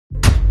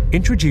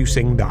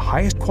Introducing the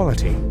highest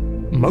quality,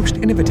 most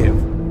innovative,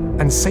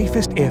 and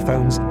safest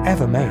earphones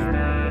ever made.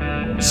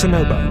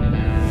 Sonobo.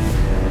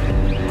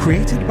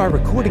 Created by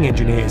recording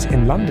engineers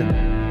in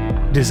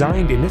London,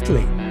 designed in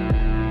Italy,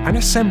 and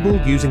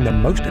assembled using the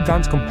most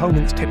advanced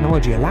components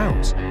technology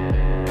allows,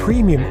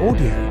 premium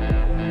audio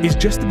is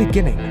just the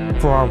beginning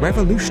for our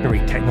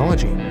revolutionary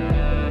technology.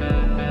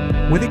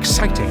 With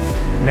exciting,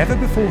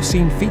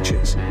 never-before-seen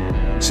features,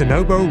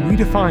 Sonobo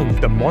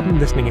redefines the modern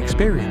listening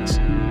experience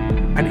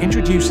and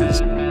introduces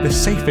the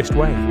safest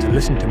way to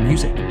listen to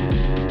music.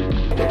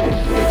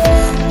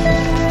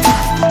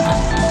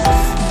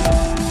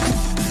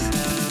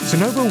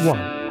 Sonobo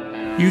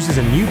One uses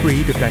a new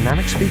breed of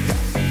dynamic speaker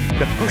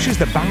that pushes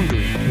the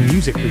boundary in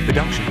music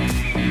reproduction.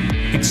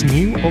 Its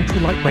new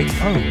ultra-lightweight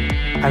tone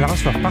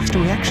allows for faster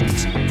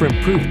reactions for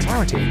improved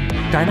clarity,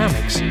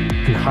 dynamics,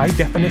 and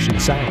high-definition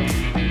sound,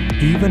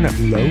 even at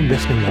low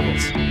listening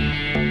levels.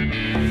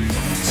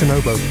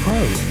 Sonobo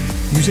Pro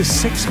uses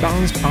 6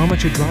 balanced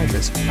armature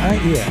drivers per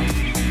ear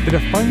that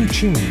are finely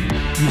tuned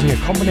using a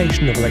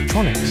combination of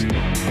electronics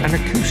and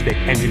acoustic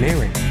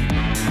engineering.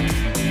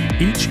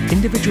 Each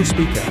individual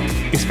speaker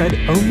is fed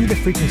only the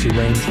frequency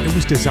range it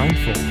was designed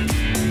for,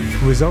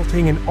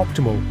 resulting in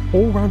optimal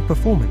all-round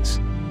performance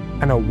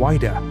and a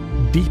wider,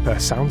 deeper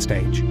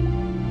soundstage.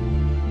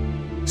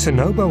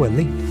 Sonobo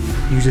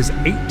Elite uses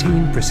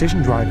 18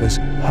 precision drivers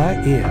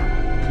per ear.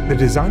 The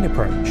design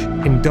approach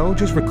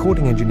indulges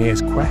recording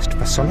engineers' quest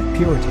for sonic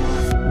purity,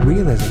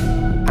 realism,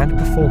 and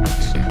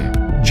performance,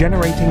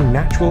 generating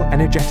natural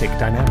energetic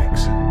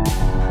dynamics.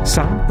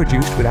 Sound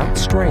produced without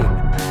strain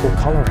or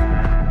colouring.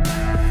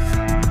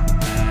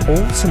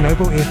 All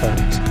Sonobo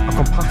earphones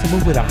are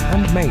compatible with a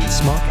handmade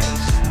smart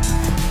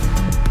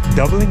case.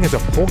 Doubling as a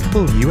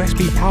portable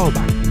USB power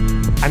bank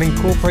and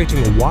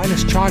incorporating a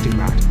wireless charging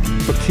mat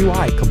for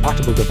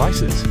QI-compatible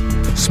devices,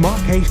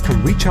 SmartCase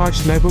can recharge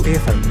Sonobo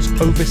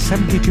earphones over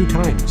 72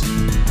 times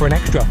for an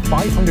extra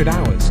 500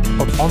 hours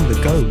of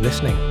on-the-go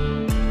listening.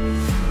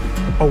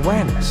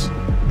 Awareness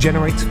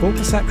generates full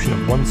perception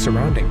of one's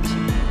surroundings.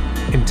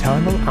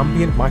 Internal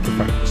ambient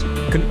microphones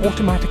can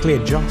automatically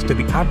adjust to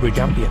the average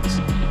ambience,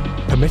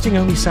 permitting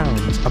only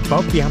sounds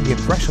above the ambient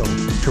threshold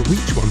to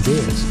reach one's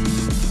ears.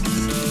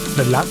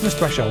 The loudness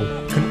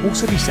threshold can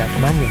also be set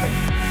manually.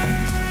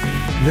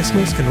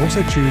 Listeners can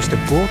also choose to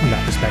broaden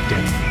that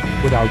perspective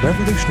with our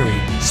revolutionary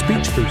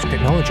speech boost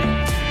technology.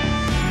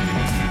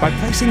 By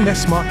placing their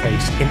smart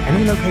case in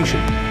any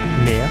location,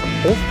 near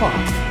or far,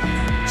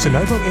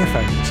 Sonobo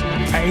earphones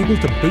are able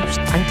to boost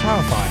and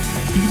clarify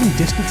even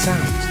distant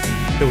sounds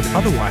that would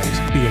otherwise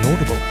be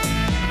inaudible.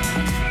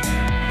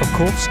 Of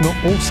course, not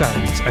all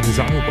sounds are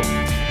desirable,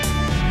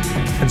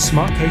 and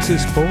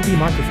SmartCase's 4D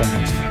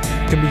microphones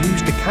can be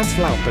used to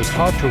cancel out those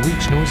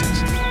hard-to-reach noises.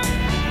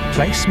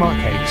 Place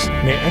SmartCase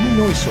near any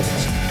noise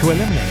source to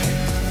eliminate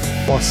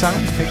it, while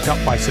sounds picked up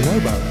by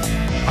Sonobo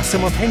are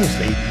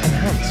simultaneously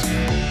enhanced.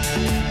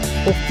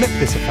 Or flip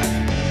this effect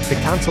to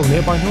cancel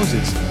nearby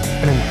noises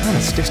and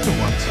enhance distant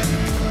ones.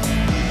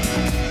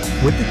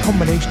 With the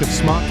combination of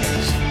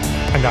SmartCase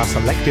and our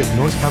selective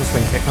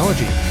noise-cancelling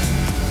technology,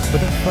 for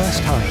the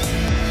first time,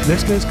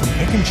 listeners can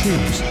pick and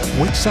choose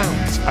which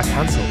sounds are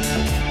cancelled.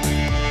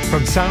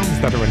 From sounds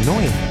that are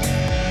annoying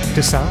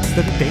to sounds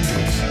that are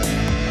dangerous.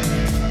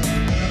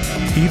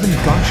 Even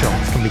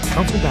gunshots can be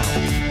cancelled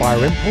out by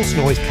our impulse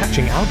noise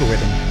catching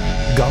algorithm,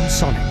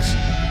 GunSonics.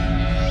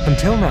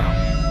 Until now,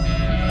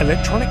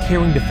 electronic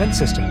hearing defense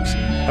systems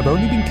have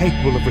only been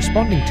capable of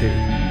responding to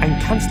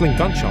and cancelling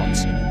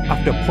gunshots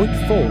after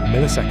 0.4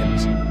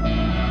 milliseconds.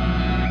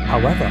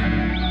 However,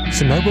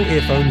 Sonobo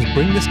earphones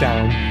bring this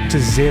down to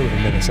 0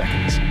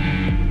 milliseconds,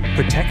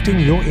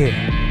 protecting your ear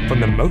from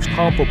the most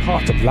harmful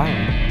parts of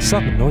loud,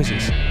 sudden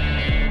noises.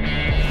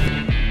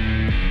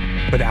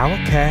 But our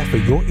care for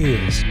your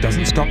ears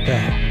doesn't stop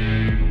there.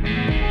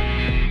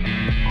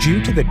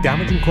 Due to the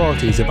damaging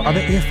qualities of other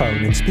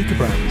earphone and speaker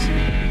brands,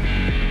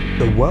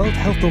 the World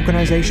Health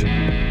Organization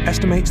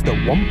estimates that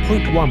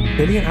 1.1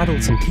 billion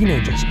adults and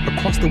teenagers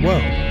across the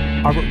world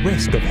are at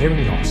risk of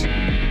hearing loss.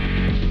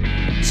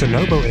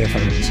 Sonobo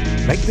earphones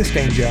make this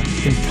danger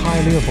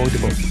entirely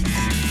avoidable.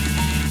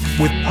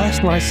 With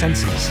personalized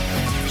sensors,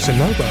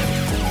 Sonobo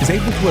is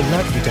able to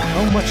alert you to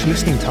how much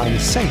listening time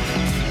is safe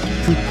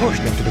through push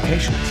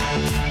notifications.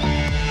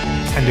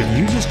 And if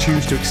users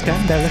choose to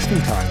extend their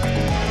listening time,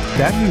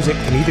 their music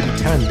can either be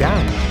turned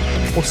down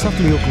or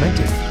subtly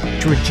augmented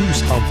to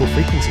reduce harmful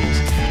frequencies.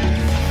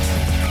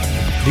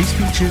 These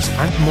features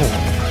and more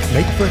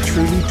make for a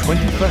truly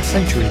 21st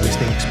century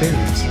listening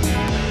experience,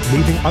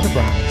 leaving other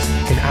brands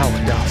in our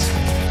dust.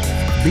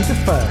 Be the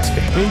first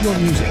to hear your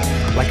music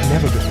like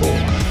never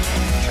before,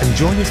 and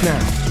join us now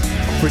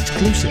for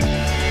exclusive,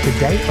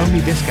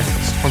 today-only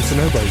discounts on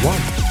Sonobo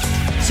One,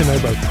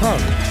 Sonobo Pro,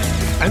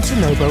 and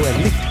Sonobo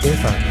Elite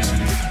earphones.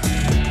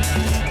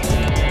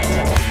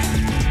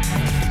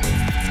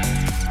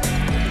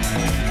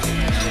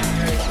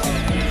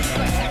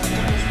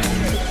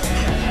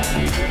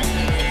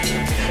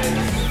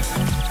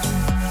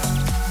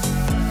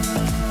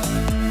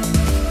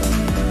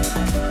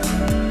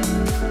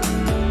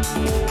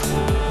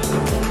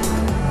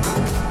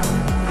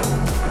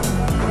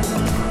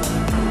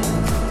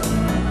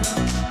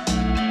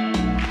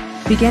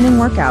 Beginning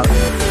workout.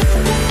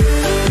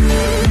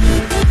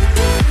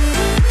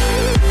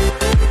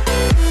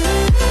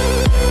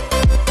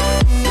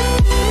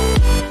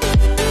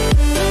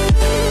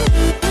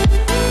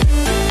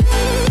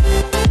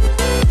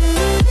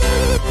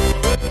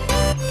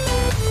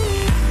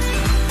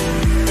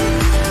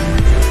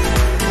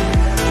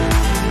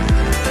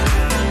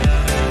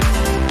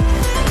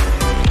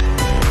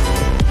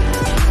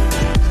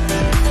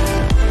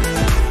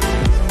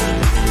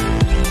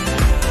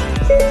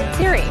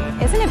 Siri,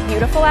 isn't it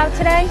beautiful out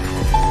today?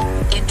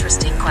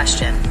 Interesting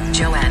question,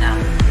 Joanna.